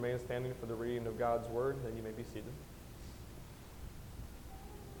Remain standing for the reading of God's word, and you may be seated.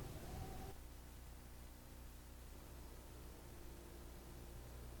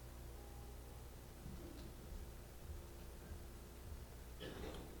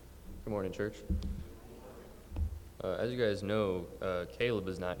 Good morning, church. As you guys know, Caleb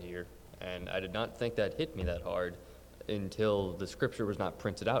is not here, and I did not think that hit me that hard until the scripture was not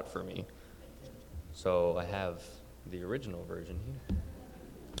printed out for me. So I have the original version here.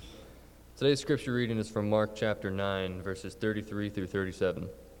 Today's scripture reading is from Mark chapter 9, verses 33 through 37.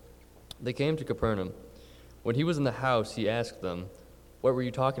 They came to Capernaum. When he was in the house, he asked them, "What were you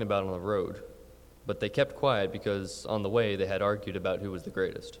talking about on the road?" But they kept quiet because on the way they had argued about who was the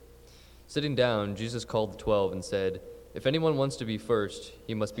greatest. Sitting down, Jesus called the 12 and said, "If anyone wants to be first,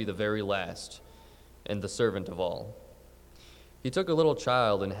 he must be the very last and the servant of all." He took a little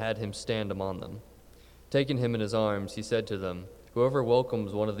child and had him stand among them. Taking him in his arms, he said to them, "Whoever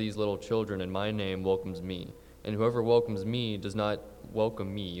welcomes one of these little children in my name welcomes me, and whoever welcomes me does not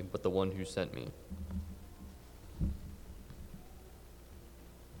welcome me, but the one who sent me."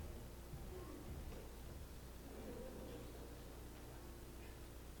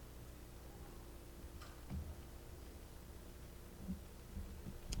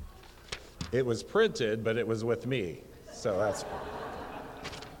 It was printed, but it was with me, so that's...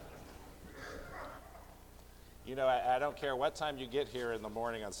 You know, I don't care what time you get here in the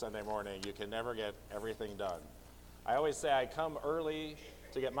morning on Sunday morning, you can never get everything done. I always say I come early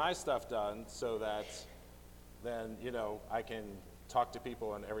to get my stuff done so that then, I can talk to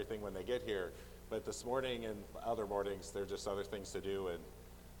people and everything when they get here. But this morning and other mornings, there are just other things to do, and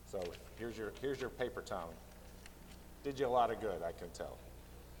so here's your paper towel. Did you a lot of good, I can tell.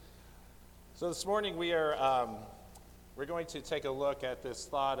 So this morning we're going to take a look at this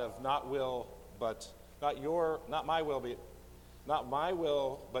thought of not my will,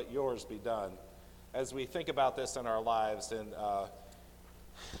 but yours be done. As we think about this in our lives, and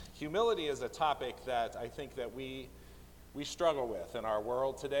humility is a topic that I think that we struggle with in our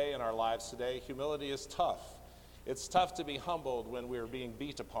world today, in our lives today. Humility is tough. It's tough to be humbled when we're being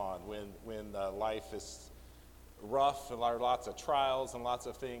beat upon, when life is rough, and there are lots of trials and lots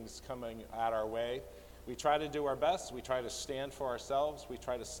of things coming at our way. We try to do our best. We try to stand for ourselves. We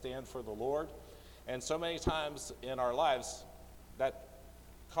try to stand for the Lord. And so many times in our lives, that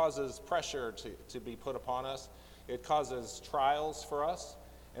causes pressure to be put upon us. It causes trials for us,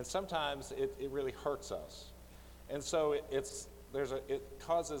 and sometimes it really hurts us. And so it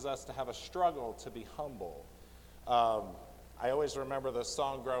causes us to have a struggle to be humble. I always remember the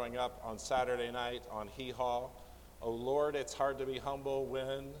song growing up on Saturday night on Hee Haw. "Oh Lord, it's hard to be humble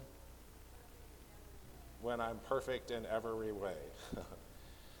when I'm perfect in every way."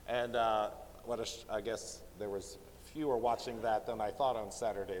 And I guess there was fewer watching that than I thought on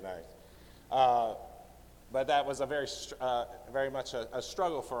Saturday night. But that was a very much a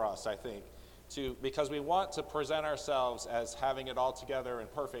struggle for us, I think, because we want to present ourselves as having it all together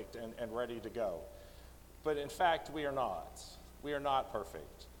and perfect and ready to go. But in fact, we are not. We are not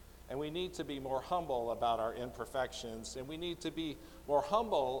perfect. And we need to be more humble about our imperfections, and we need to be more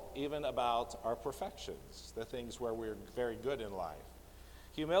humble even about our perfections, the things where we're very good in life.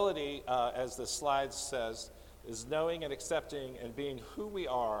 Humility, as the slide says, is knowing and accepting and being who we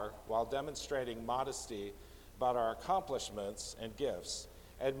are while demonstrating modesty about our accomplishments and gifts,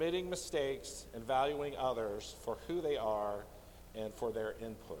 admitting mistakes and valuing others for who they are and for their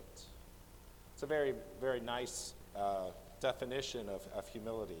input. It's a very, very nice definition of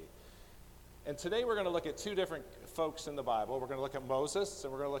humility. And today we're going to look at two different folks in the Bible. We're going to look at Moses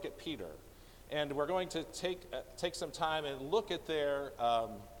and we're going to look at Peter. And we're going to take some time and look at their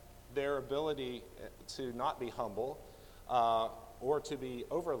ability to not be humble or to be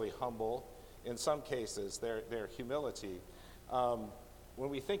overly humble in some cases, their humility. When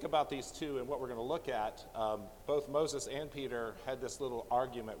we think about these two and what we're going to look at, both Moses and Peter had this little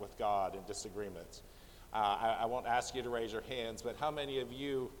argument with God and disagreements. I won't ask you to raise your hands, but how many of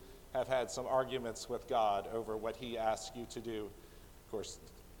you have had some arguments with God over what he asks you to do? Of course,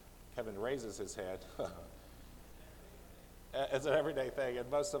 Kevin raises his hand. It's an everyday thing, and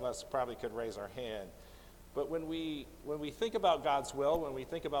most of us probably could raise our hand. But when we think about God's will, when we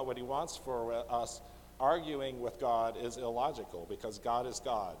think about what he wants for us, arguing with God is illogical because God is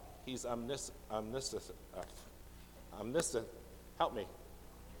God. He's omniscient. Help me.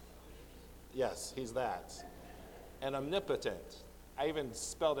 Yes, he's that. And omnipotent. I even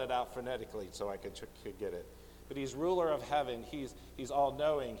spelled it out phonetically so I could get it. But he's ruler of heaven. He's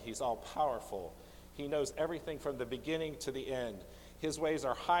all-knowing. He's all-powerful. He knows everything from the beginning to the end. His ways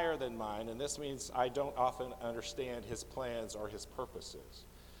are higher than mine, and this means I don't often understand his plans or his purposes.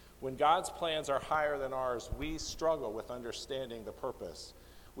 When God's plans are higher than ours, we struggle with understanding the purpose.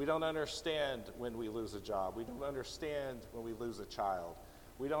 We don't understand when we lose a job. We don't understand when we lose a child.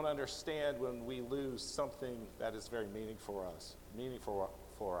 We don't understand when we lose something that is very meaningful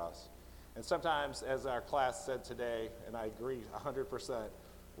for us. And sometimes, as our class said today, and I agree 100%,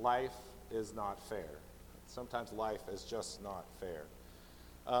 life is not fair. Sometimes life is just not fair.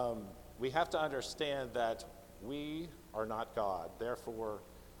 We have to understand that we are not God. Therefore,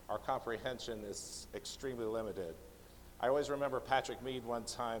 our comprehension is extremely limited. I always remember Patrick Mead one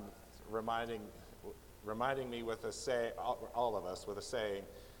time reminding me with a say, all of us with a saying,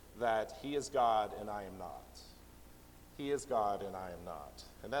 that he is God and I am not. He is God and I am not.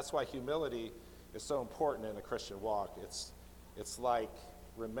 And that's why humility is so important in a Christian walk. It's like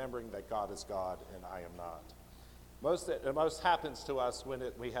remembering that God is God and I am not. Most happens to us when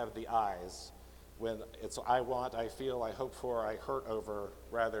we have the eyes, when it's I want, I feel, I hope for, I hurt over,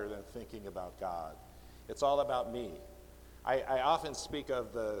 rather than thinking about God. It's all about me. I often speak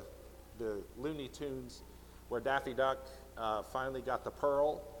of the Looney Tunes where Daffy Duck finally got the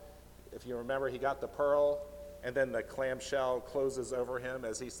pearl. If you remember, he got the pearl, and then the clamshell closes over him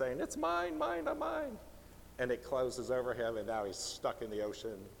as he's saying, "It's mine, mine, mine." And it closes over him, and now he's stuck in the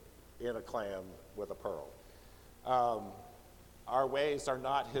ocean in a clam with a pearl. Our ways are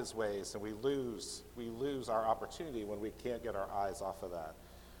not his ways, and we lose our opportunity when we can't get our eyes off of that.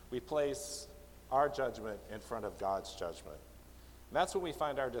 We place our judgment in front of God's judgment. And that's when we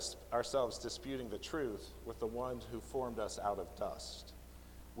find ourselves disputing the truth with the one who formed us out of dust.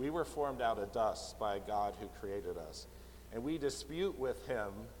 We were formed out of dust by a God who created us. And we dispute with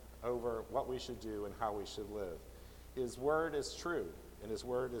him over what we should do and how we should live. His word is true, and his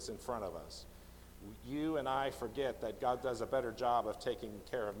word is in front of us. You and I forget that God does a better job of taking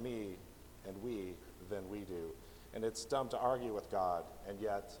care of me and we than we do. And it's dumb to argue with God, and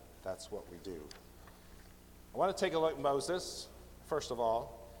yet that's what we do. I want to take a look at Moses, first of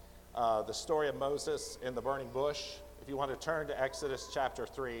all. The story of Moses in the burning bush. If you want to turn to Exodus chapter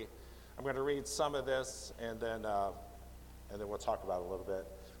 3, I'm going to read some of this, and then we'll talk about it a little bit.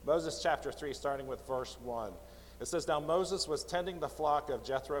 Moses chapter 3, starting with verse 1. It says, "Now Moses was tending the flock of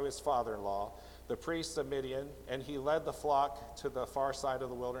Jethro, his father-in-law, the priest of Midian, and he led the flock to the far side of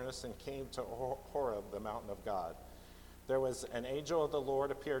the wilderness and came to Horeb, the mountain of God. There was an angel of the Lord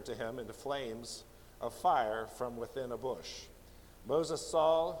appeared to him in the flames of fire from within a bush. Moses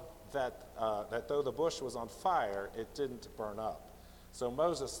saw that though the bush was on fire, it didn't burn up. So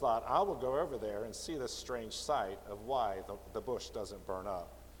Moses thought, I will go over there and see this strange sight of why the bush doesn't burn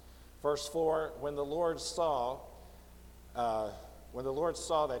up. Verse 4, when the Lord saw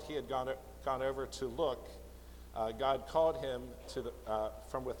that he had gone over to look, God called him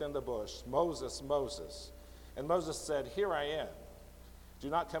from within the bush, Moses, Moses. And Moses said, Here I am. Do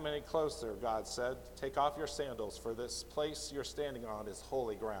not come any closer, God said. Take off your sandals, for this place you're standing on is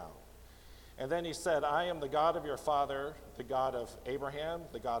holy ground. And then he said, I am the God of your father, the God of Abraham,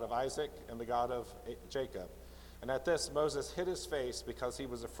 the God of Isaac, and the God of Jacob. And at this, Moses hid his face because he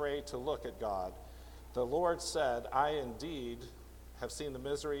was afraid to look at God. The Lord said, I indeed have seen the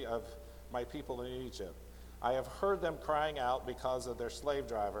misery of my people in Egypt. I have heard them crying out because of their slave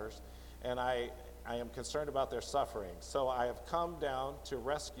drivers, and I am concerned about their suffering. So I have come down to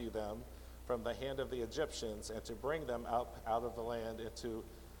rescue them from the hand of the Egyptians and to bring them out of the land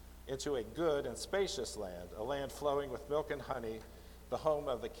into a good and spacious land, a land flowing with milk and honey, the home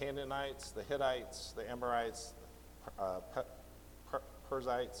of the Canaanites, the Hittites, the Amorites,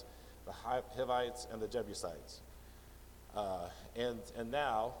 Perizzites, the Hivites, and the Jebusites. And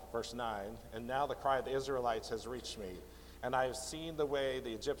now, verse 9, and now the cry of the Israelites has reached me, and I have seen the way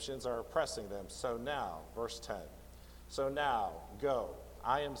the Egyptians are oppressing them. So now, verse 10, so now, go.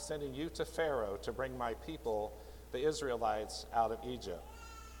 I am sending you to Pharaoh to bring my people, the Israelites, out of Egypt.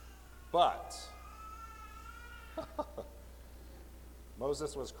 But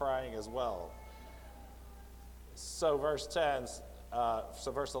Moses was crying as well. So verse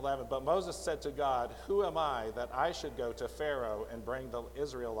 11, but Moses said to God, who am I that I should go to Pharaoh and bring the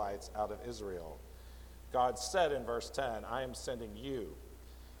Israelites out of Israel? God said in verse 10, I am sending you.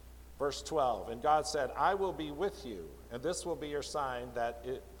 Verse 12, and God said, I will be with you, and this will be your sign that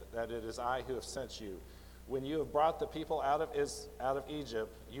it is I who have sent you. When you have brought the people out of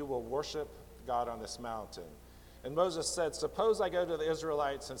Egypt, you will worship God on this mountain. And Moses said, suppose I go to the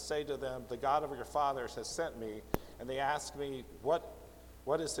Israelites and say to them, the God of your fathers has sent me, and they ask me, what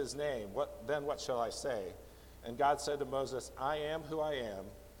is his name? What shall I say? And God said to Moses, I am who I am.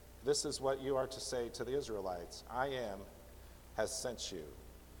 This is what you are to say to the Israelites. I am has sent you.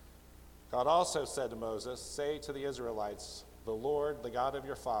 God also said to Moses, say to the Israelites, The Lord, the God of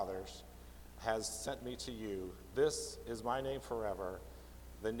your fathers, has sent me to you. This is my name forever,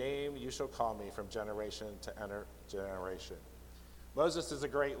 the name you shall call me from generation to generation. Moses is a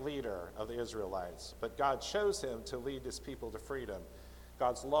great leader of the Israelites, but God chose him to lead his people to freedom.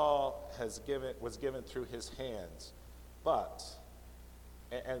 God's law was given through his hands. But,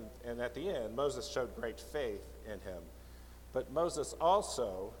 and at the end, Moses showed great faith in him. But Moses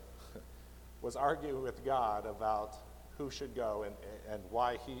also was arguing with God about who should go and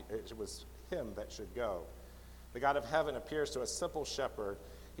why it was him that should go. The God of heaven appears to a simple shepherd.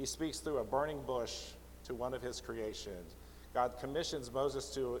 He speaks through a burning bush to one of his creations. God commissions Moses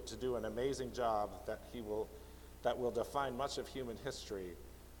to do an amazing job that will define much of human history.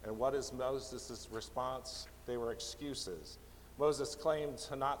 And what is Moses' response? They were excuses. Moses claimed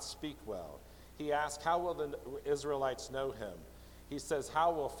to not speak well. He asked, how will the Israelites know him? He says,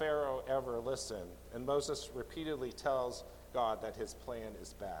 how will Pharaoh ever listen? And Moses repeatedly tells God that his plan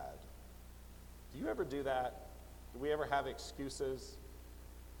is bad. Do you ever do that? Do we ever have excuses?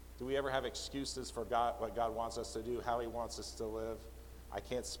 Do we ever have excuses for God, what God wants us to do, how he wants us to live? I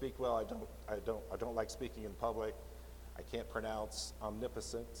can't speak well. I don't like speaking in public. I can't pronounce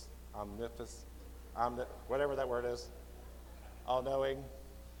whatever that word is, all-knowing,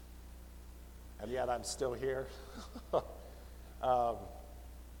 and yet I'm still here.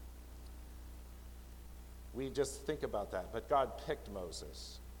 We just think about that. But God picked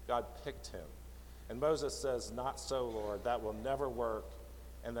Moses. God picked him. And Moses says, not so, Lord, that will never work.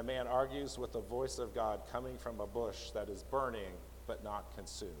 And the man argues with the voice of God coming from a bush that is burning but not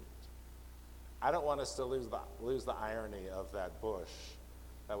consumed. I don't want us to lose the irony of that bush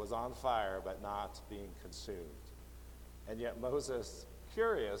that was on fire but not being consumed. And yet Moses,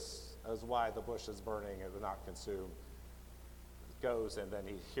 curious as why the bush is burning and not consumed, goes and then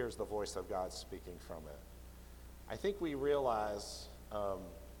he hears the voice of God speaking from it. I think we realize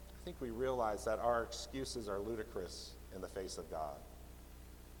that our excuses are ludicrous in the face of God.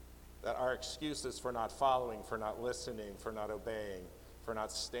 That our excuses for not following, for not listening, for not obeying, for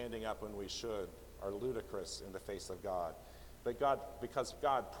not standing up when we should are ludicrous in the face of God. But because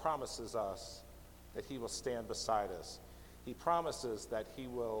God promises us that he will stand beside us. He promises that he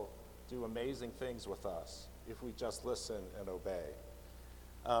will do amazing things with us if we just listen and obey.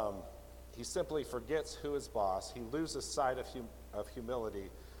 He simply forgets who is boss. He loses sight of humility.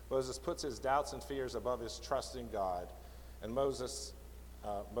 Moses puts his doubts and fears above his trust in God. And Moses'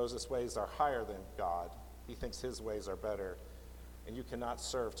 ways are higher than God. He thinks his ways are better. And you cannot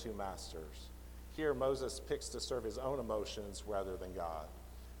serve two masters. Here, Moses picks to serve his own emotions rather than God.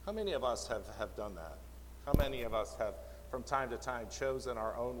 How many of us have done that? How many of us have, from time to time, chosen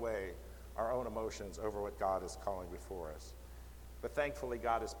our own way, our own emotions over what God is calling before us? But thankfully,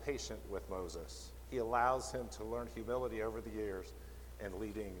 God is patient with Moses. He allows him to learn humility over the years in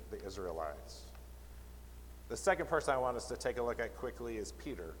leading the Israelites. The second person I want us to take a look at quickly is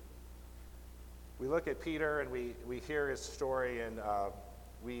Peter. We look at Peter and we hear his story, and I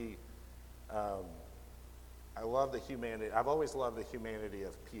love the humanity. I've always loved the humanity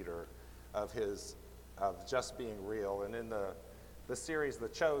of Peter, of just being real. And in the series The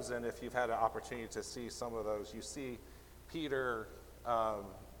Chosen, if you've had an opportunity to see some of those, you see Peter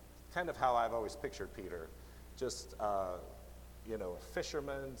kind of how I've always pictured Peter, just a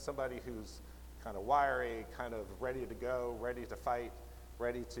fisherman, somebody who's kind of wiry, kind of ready to go, ready to fight,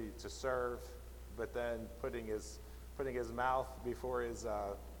 ready to serve, but then putting his mouth before his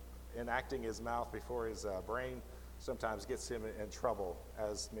enacting his mouth before his brain sometimes gets him in trouble,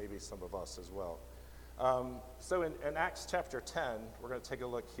 as maybe some of us as well. So in Acts chapter 10, we're going to take a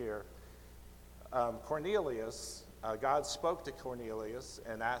look here. Cornelius, God spoke to Cornelius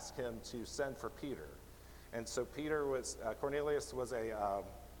and asked him to send for Peter. And so Cornelius was a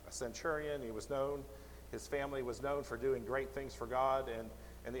centurion. He was known, his family was known for doing great things for God.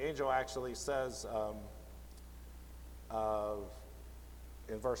 And the angel actually says,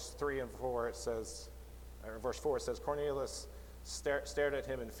 in verse 3 and 4, it says, or verse 4, it says, Cornelius stared at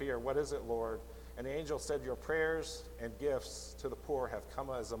him in fear. What is it, Lord? And the angel said, your prayers and gifts to the poor have come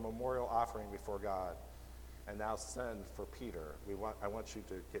as a memorial offering before God. And now send for Peter. I want you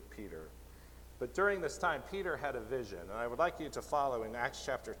to get Peter. But during this time, Peter had a vision. And I would like you to follow in Acts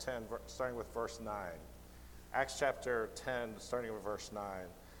chapter 10, starting with verse 9. Acts chapter 10, starting with verse 9. It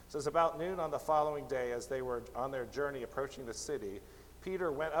says, about noon on the following day, as they were on their journey approaching the city,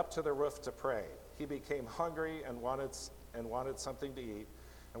 Peter went up to the roof to pray. He became hungry and wanted something to eat.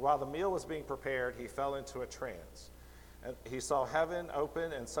 And while the meal was being prepared, he fell into a trance. And he saw heaven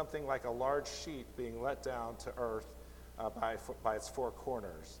open and something like a large sheet being let down to earth by its four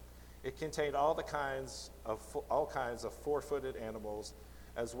corners. It contained all kinds of four-footed animals,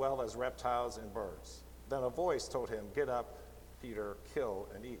 as well as reptiles and birds. Then a voice told him, "Get up, Peter, kill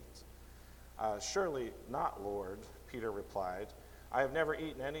and eat." "Surely not, Lord," Peter replied. "I have never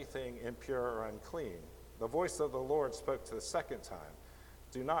eaten anything impure or unclean." The voice of the Lord spoke to the second time,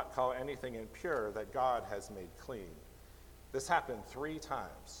 "Do not call anything impure that God has made clean." This happened 3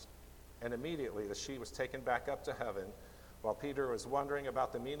 times, and immediately the sheet was taken back up to heaven. While Peter was wondering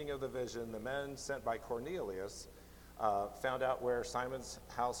about the meaning of the vision, the men sent by Cornelius found out where Simon's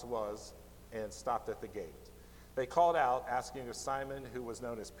house was and stopped at the gate. They called out, asking if Simon, who was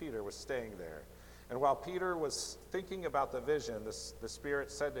known as Peter, was staying there. And while Peter was thinking about the vision, the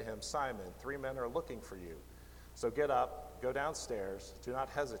Spirit said to him, "Simon, 3 men are looking for you. So get up, go downstairs. Do not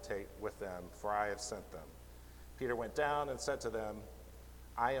hesitate with them, for I have sent them." Peter went down and said to them,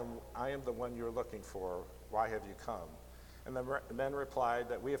 I am the one you are looking for. Why have you come?" And the men replied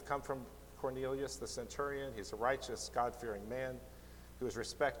that we have come from Cornelius the centurion. He's a righteous, God-fearing man who is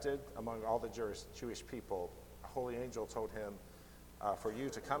respected among all the Jewish people. A holy angel told him for you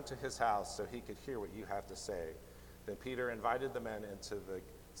to come to his house so he could hear what you have to say. Then Peter invited the men into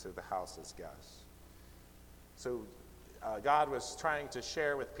the house as guests. So God was trying to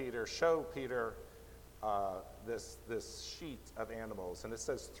show Peter this sheet of animals. And it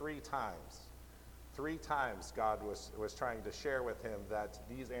says 3 times. 3 times God was trying to share with him that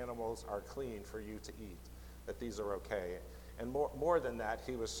these animals are clean for you to eat, that these are okay. And more than that,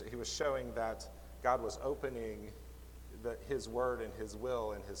 he was showing that God was opening his word and his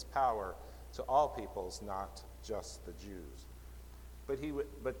will and his power to all peoples, not just the Jews.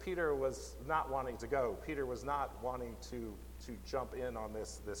 But Peter was not wanting to go. Peter was not wanting to jump in on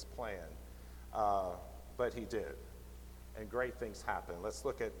this plan, but he did. And great things happened. Let's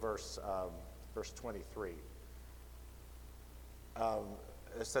look at verse 23.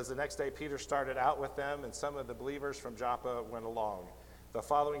 It says, "The next day Peter started out with them, and some of the believers from Joppa went along. The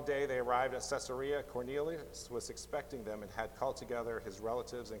following day they arrived at Caesarea. Cornelius was expecting them and had called together his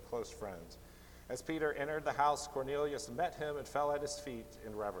relatives and close friends. As Peter entered the house, Cornelius met him and fell at his feet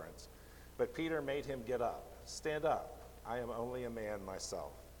in reverence. But Peter made him get up. 'Stand up, I am only a man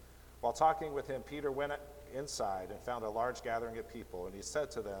myself.' While talking with him, Peter went inside and found a large gathering of people, and he said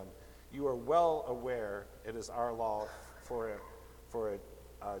to them, 'You are well aware it is our law for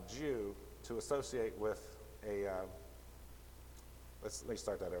a Jew to associate with a..." Let me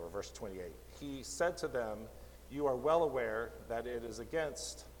start that over, verse 28. He said to them, "You are well aware that it is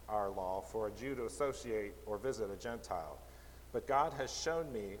against our law for a Jew to associate or visit a Gentile. But God has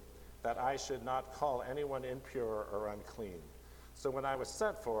shown me that I should not call anyone impure or unclean. So when I was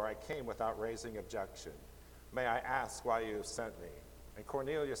sent for, I came without raising objection. May I ask why you have sent me?" And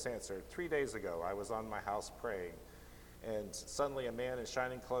Cornelius answered, 3 days ago I was on my house praying, and suddenly a man in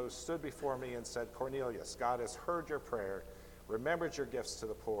shining clothes stood before me and said, 'Cornelius, God has heard your prayer, remembered your gifts to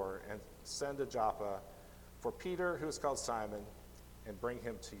the poor, and send to Joppa for Peter, who is called Simon, and bring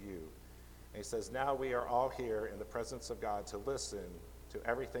him to you.' And he says, 'Now we are all here in the presence of God to listen to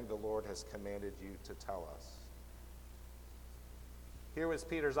everything the Lord has commanded you to tell us.'" Here was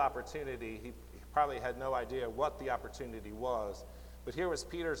Peter's opportunity. He probably had no idea what the opportunity was, but here was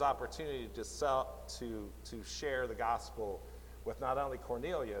Peter's opportunity to share the gospel with not only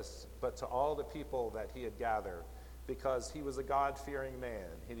Cornelius, but to all the people that he had gathered, because he was a God-fearing man,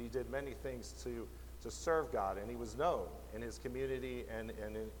 and he did many things to serve God, and he was known in his community and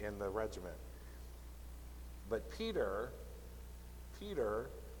in the regiment. But Peter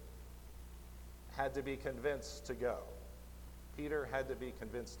had to be convinced to go. Peter had to be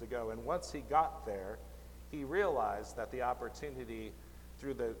convinced to go. And once he got there, he realized that the opportunity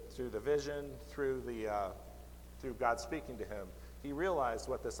through the vision, through God speaking to him, he realized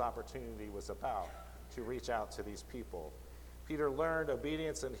what this opportunity was about, to reach out to these people. Peter learned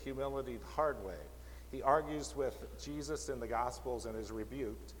obedience and humility the hard way. He argues with Jesus in the Gospels and is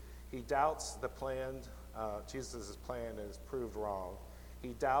rebuked. He doubts Jesus' plan and is proved wrong. He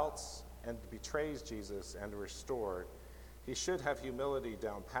doubts and betrays Jesus and restored. He should have humility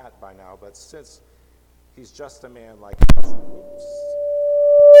down pat by now, but since he's just a man like us,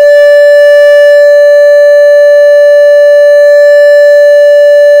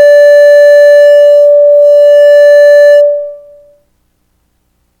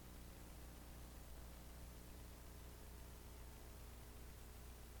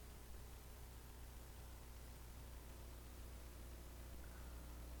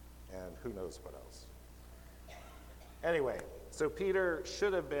 and who knows what else. Anyway, so Peter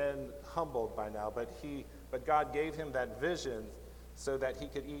should have been humbled by now, but God gave him that vision so that he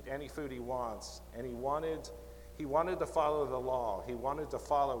could eat any food he wants, and he wanted He wanted to follow the law. He wanted to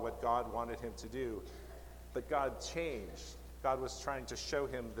follow what God wanted him to do. But God changed. God was trying to show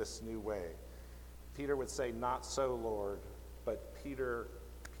him this new way. Peter would say, "Not so, Lord." But Peter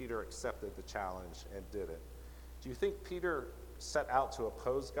accepted the challenge and did it. Do you think Peter set out to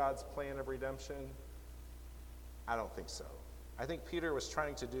oppose God's plan of redemption? I don't think so. I think Peter was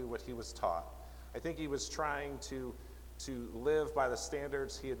trying to do what he was taught. I think he was trying to live by the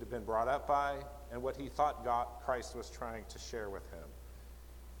standards he had been brought up by and what he thought Christ was trying to share with him.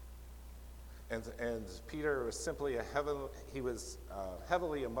 And Peter was simply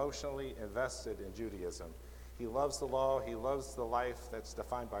heavily emotionally invested in Judaism. He loves the law. He loves the life that's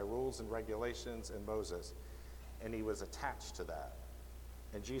defined by rules and regulations and Moses. And he was attached to that.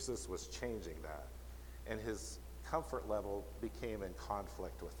 And Jesus was changing that. And his comfort level became in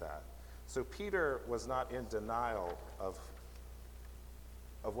conflict with that. So Peter was not in denial of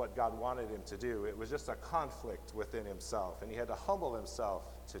what God wanted him to do. It was just a conflict within himself. And he had to humble himself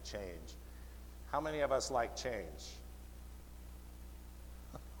to change. How many of us like change?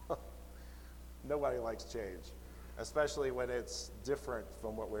 Nobody likes change, especially when it's different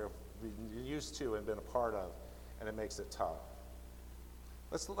from what we're used to and been a part of, and it makes it tough.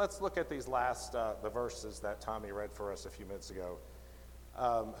 Let's look at these last the verses that Tommy read for us a few minutes ago.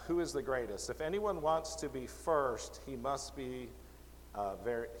 Who is the greatest? If anyone wants to be first, he must be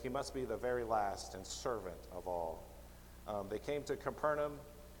the very last and servant of all. They came to Capernaum.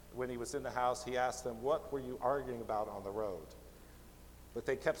 When he was in the house, he asked them, "What were you arguing about on the road?" But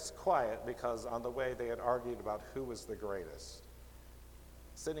they kept quiet because on the way they had argued about who was the greatest.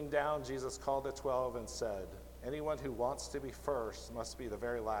 Sitting down, Jesus called the 12 and said, "Anyone who wants to be first must be the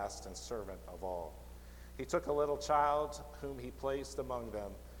very last and servant of all." He took a little child whom he placed among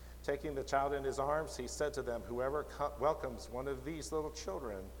them. Taking the child in his arms, he said to them, "Whoever welcomes one of these little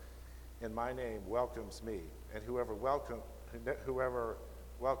children in my name welcomes me, and whoever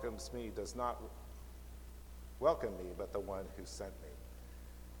welcomes me does not welcome me, but the one who sent me."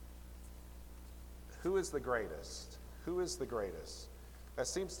 Who is the greatest? Who is the greatest? That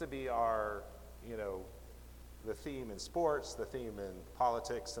seems to be our, the theme in sports, the theme in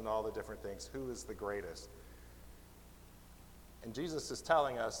politics, and all the different things. Who is the greatest? And Jesus is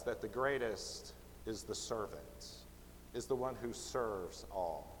telling us that the greatest is the servant, is the one who serves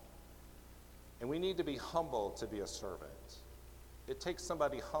all. And we need to be humble to be a servant. It takes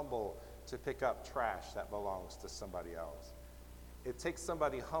somebody humble to pick up trash that belongs to somebody else. It takes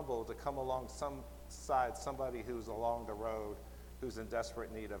somebody humble to come alongside somebody who's along the road, who's in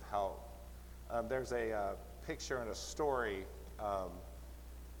desperate need of help. There's a picture and a story.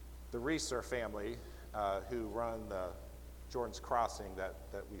 The Reeser family, who run the Jordan's Crossing that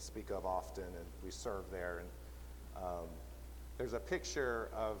we speak of often, and we serve there. And there's a picture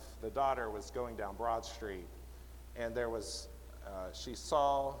of the daughter was going down Broad Street, and she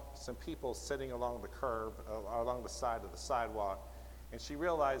saw some people sitting along the curb, along the side of the sidewalk, and she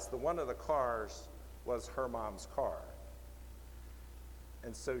realized that one of the cars was her mom's car.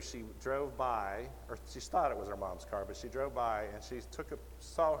 And so she drove by, or she thought it was her mom's car, but she drove by and she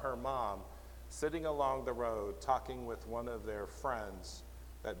saw her mom sitting along the road talking with one of their friends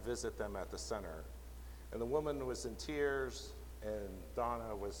that visit them at the center. And the woman was in tears, and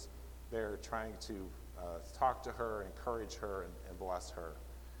Donna was there trying to talk to her, encourage her, and bless her.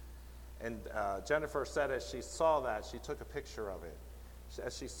 And Jennifer said as she saw that, she took a picture of it.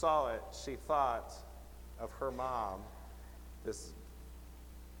 As she saw it, she thought of her mom, this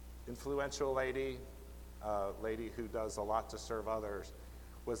influential lady who does a lot to serve others,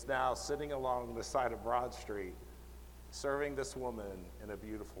 was now sitting along the side of Broad Street, serving this woman in a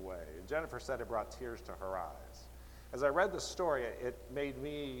beautiful way. And Jennifer said it brought tears to her eyes. As I read the story, it made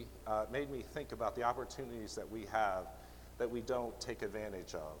me think about the opportunities that we have that we don't take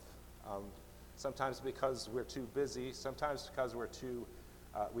advantage of. Sometimes because we're too busy, sometimes because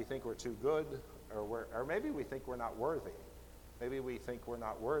we think we're too good, or maybe we think we're not worthy. Maybe we think we're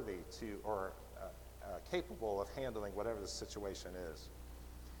not worthy or capable of handling whatever the situation is.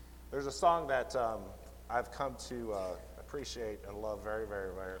 There's a song that I've come to appreciate and love very,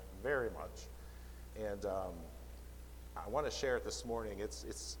 very, very, very much, and I want to share it this morning.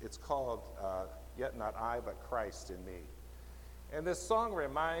 It's called "Yet Not I, But Christ in Me," and this song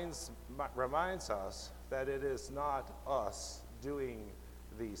reminds us that it is not us doing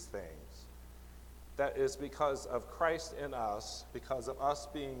these things. That is because of Christ in us, because of us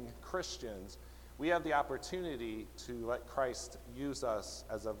being Christians, we have the opportunity to let Christ use us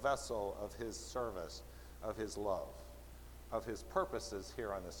as a vessel of his service, of his love, of his purposes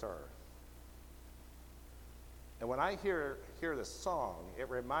here on this earth. And when I hear this song, it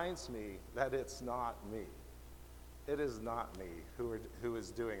reminds me that it's not me. it is not me who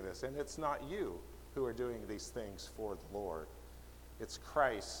is doing this, and it's not you who are doing these things for the Lord. It's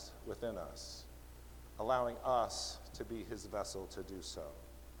Christ within us, allowing us to be his vessel to do so.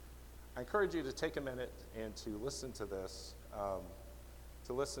 I encourage you to take a minute and to listen to this,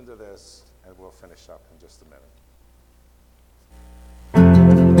 and we'll finish up in just a minute.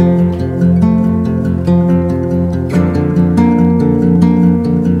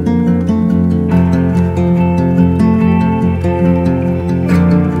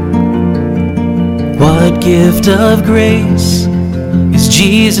 What gift of grace is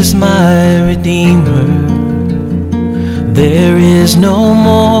Jesus my Redeemer? There is no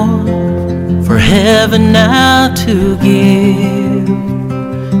more for heaven now to give.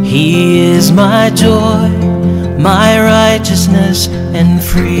 He is my joy, my righteousness and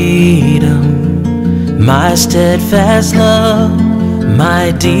freedom, my steadfast love,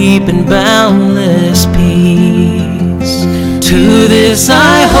 my deep and boundless peace. To this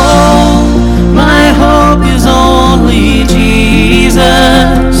I hold, my hope is only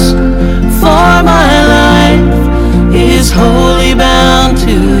Jesus, for my life is wholly bound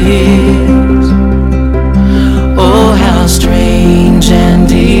to his. Oh, how strange and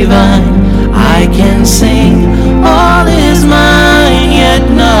divine, I can sing, all is mine, yet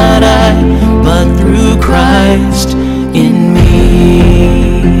not I, but through Christ in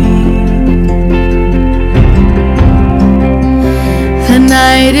me. The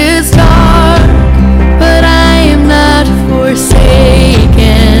night is dark, but I am not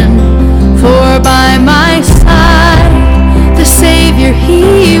forsaken.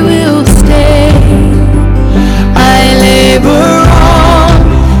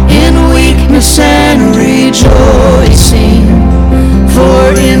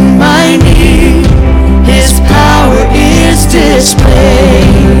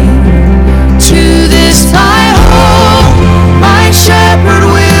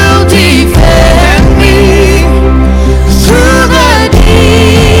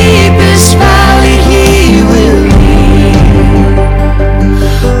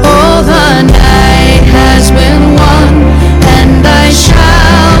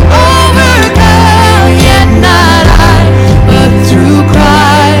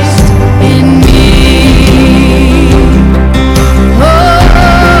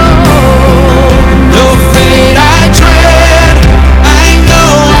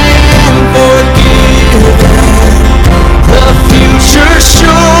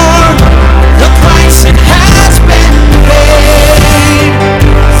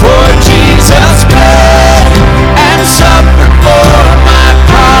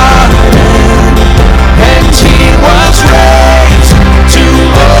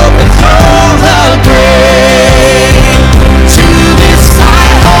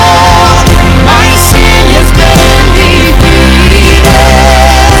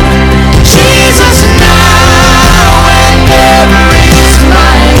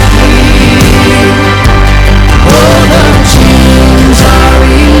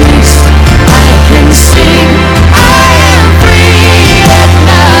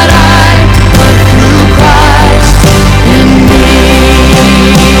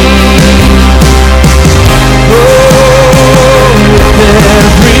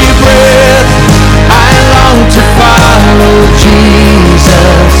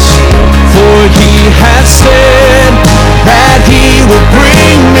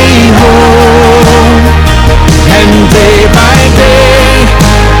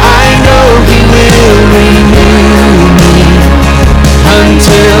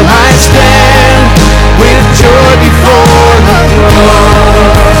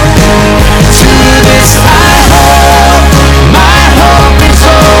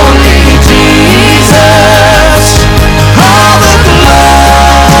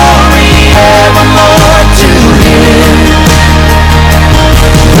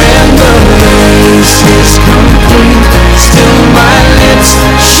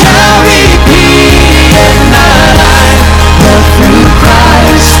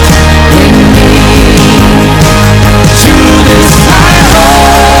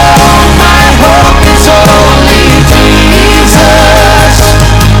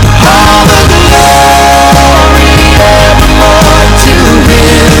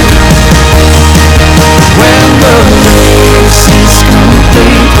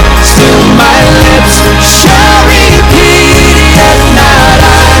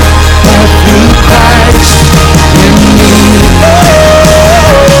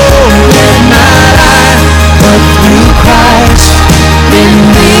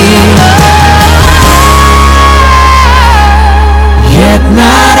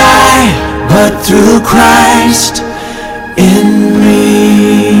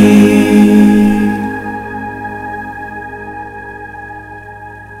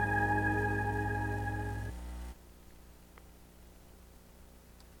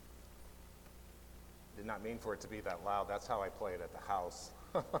 not mean for it to be that loud. That's how I play it at the house.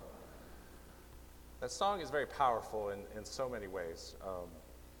 That song is very powerful in so many ways.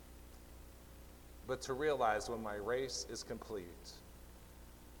 But to realize when my race is complete,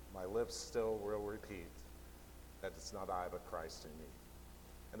 my lips still will repeat that it's not I but Christ in me.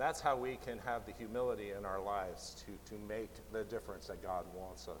 And that's how we can have the humility in our lives to make the difference that God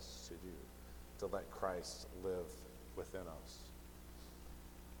wants us to do, to let Christ live within us.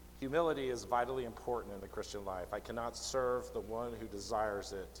 Humility is vitally important in the Christian life. I cannot serve the one who desires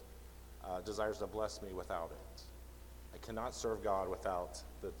to bless me without it. I cannot serve God without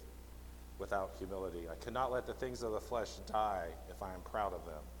humility. I cannot let the things of the flesh die if I am proud of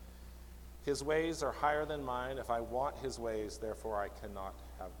them. His ways are higher than mine. If I want his ways, therefore I cannot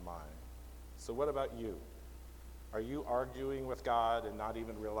have mine. So what about you? Are you arguing with God and not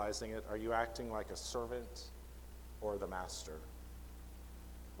even realizing it? Are you acting like a servant or the master?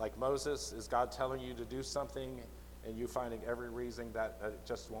 Like Moses, is God telling you to do something and you finding every reason that it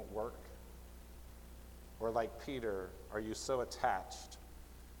just won't work? Or like Peter, are you so attached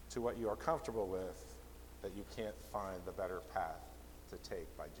to what you are comfortable with that you can't find the better path to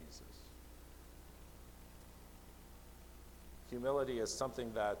take by Jesus? Humility is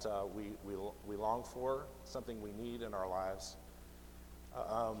something that we long for, something we need in our lives.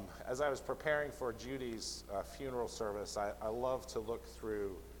 As I was preparing for Judy's funeral service, I love to look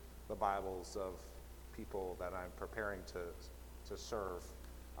through the Bibles of people that I'm preparing to serve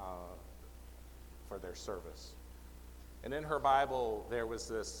for their service. And in her Bible, there was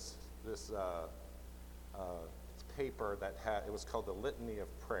this paper that it was called the Litany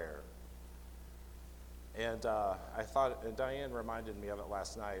of Prayer. And I thought, and Diane reminded me of it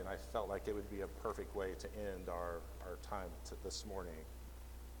last night, and I felt like it would be a perfect way to end our time this morning.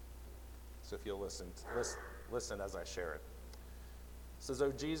 So if you'll listen as I share it. It says,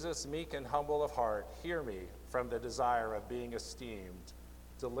 "O Jesus, meek and humble of heart, hear me from the desire of being esteemed.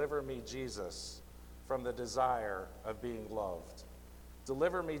 Deliver me, Jesus, from the desire of being loved.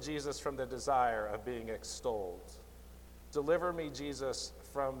 Deliver me, Jesus, from the desire of being extolled. Deliver me, Jesus,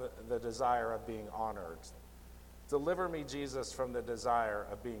 from the desire of being honored. Deliver me, Jesus, from the desire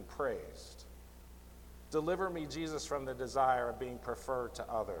of being praised. Deliver me, Jesus, from the desire of being preferred to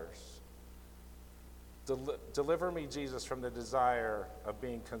others. Deliver me, Jesus, from the desire of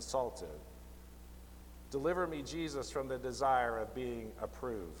being consulted. Deliver me, Jesus, from the desire of being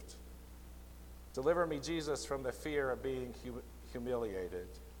approved. Deliver me, Jesus, from the fear of being humiliated.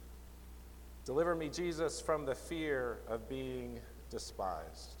 Deliver me, Jesus, from the fear of being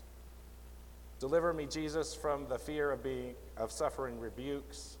despised. Deliver me, Jesus, from the fear of suffering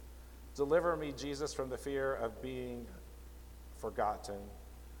rebukes. Deliver me, Jesus, from the fear of being forgotten.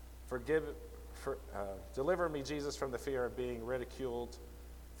 Deliver me, Jesus, from the fear of being ridiculed,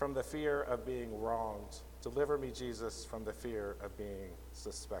 from the fear of being wronged. Deliver me, Jesus, from the fear of being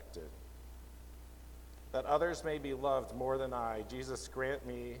suspected. That others may be loved more than I, Jesus, grant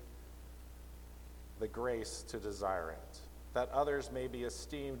me the grace to desire it. That others may be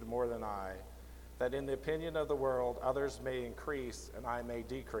esteemed more than I, that in the opinion of the world others may increase and I may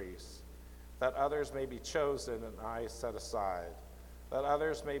decrease. That others may be chosen and I set aside. That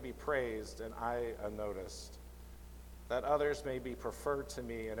others may be praised and I unnoticed. That others may be preferred to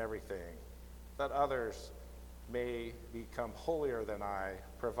me in everything. That others may become holier than I,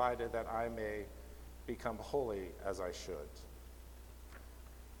 provided that I may become holy as I should."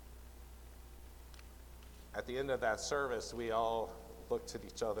 At the end of that service, we all looked at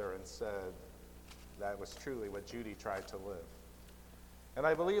each other and said, that was truly what Judy tried to live. And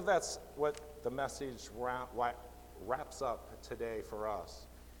I believe that's what the message wraps up today for us,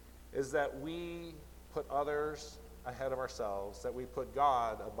 is that we put others ahead of ourselves, that we put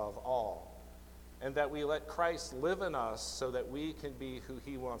God above all, and that we let Christ live in us so that we can be who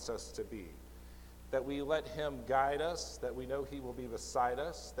he wants us to be, that we let him guide us, that we know he will be beside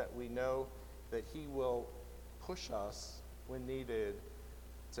us, that we know that he will push us when needed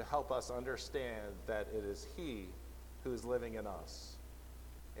to help us understand that it is he who is living in us,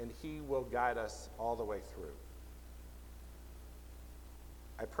 and he will guide us all the way through.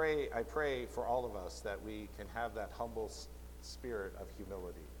 I pray for all of us that we can have that humble spirit of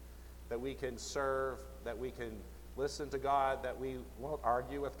humility, that we can serve, that we can listen to God, that we won't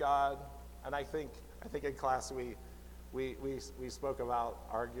argue with God. And I think in class we spoke about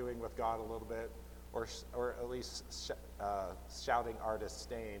arguing with God a little bit, or at least shouting our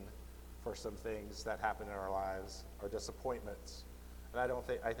disdain for some things that happen in our lives, or disappointments. And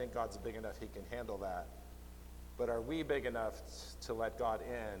I think God's big enough he can handle that. But are we big enough to let God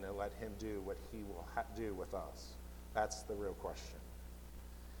in and let him do what he will do with us? That's the real question.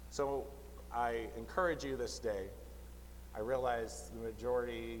 So I encourage you this day. I realize the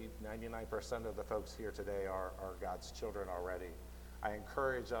majority, 99% of the folks here today are God's children already. I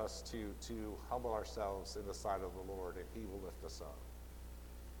encourage us to humble ourselves in the sight of the Lord, and he will lift us up.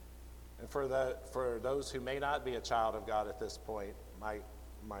 And for those who may not be a child of God at this point, my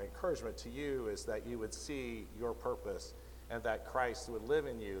encouragement to you is that you would see your purpose and that Christ would live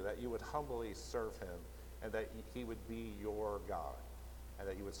in you, that you would humbly serve him, and that he would be your God, and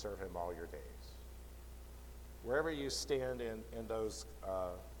that you would serve him all your days. Wherever you stand in those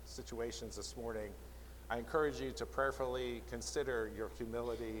situations this morning, I encourage you to prayerfully consider your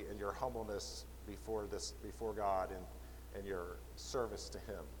humility and your humbleness before God and your service to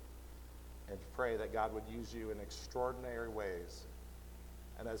him. And pray that God would use you in extraordinary ways.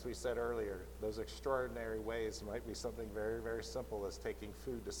 And as we said earlier, those extraordinary ways might be something very, very simple as taking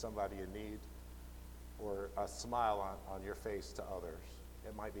food to somebody in need or a smile on your face to others.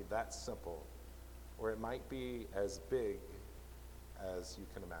 It might be that simple. Or it might be as big as you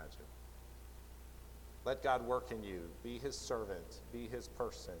can imagine. Let God work in you. Be his servant. Be his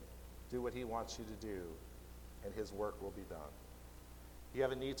person. Do what he wants you to do, and his work will be done. If you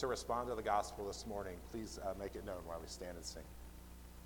have a need to respond to the gospel this morning, please make it known while we stand and sing.